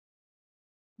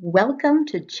Welcome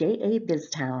to JA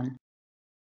BizTown.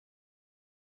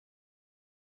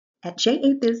 At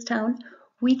JA BizTown,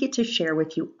 we get to share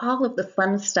with you all of the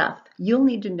fun stuff you'll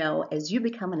need to know as you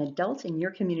become an adult in your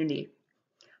community.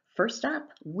 First up,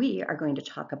 we are going to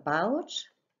talk about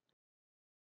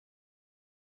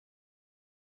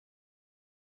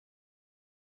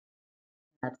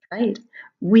that's right.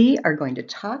 We are going to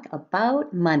talk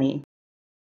about money.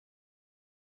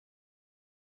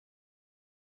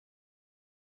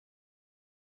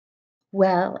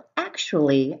 Well,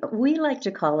 actually, we like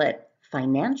to call it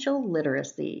financial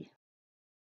literacy.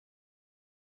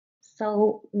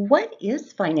 So, what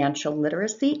is financial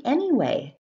literacy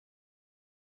anyway?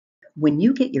 When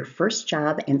you get your first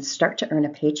job and start to earn a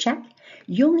paycheck,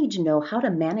 you'll need to know how to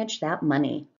manage that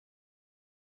money.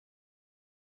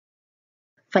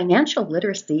 Financial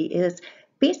literacy is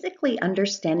basically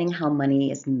understanding how money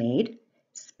is made,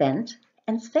 spent,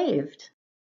 and saved.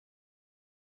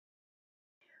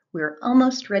 We're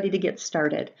almost ready to get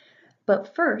started,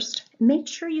 but first, make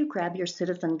sure you grab your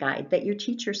citizen guide that your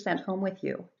teacher sent home with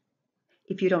you.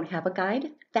 If you don't have a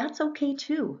guide, that's okay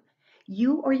too.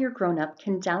 You or your grown-up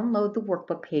can download the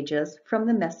workbook pages from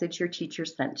the message your teacher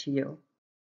sent to you.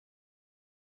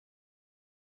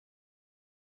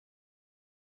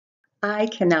 I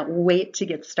cannot wait to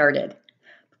get started.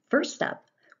 First up,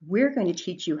 we're going to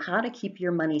teach you how to keep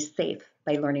your money safe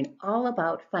by learning all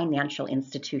about financial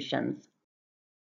institutions.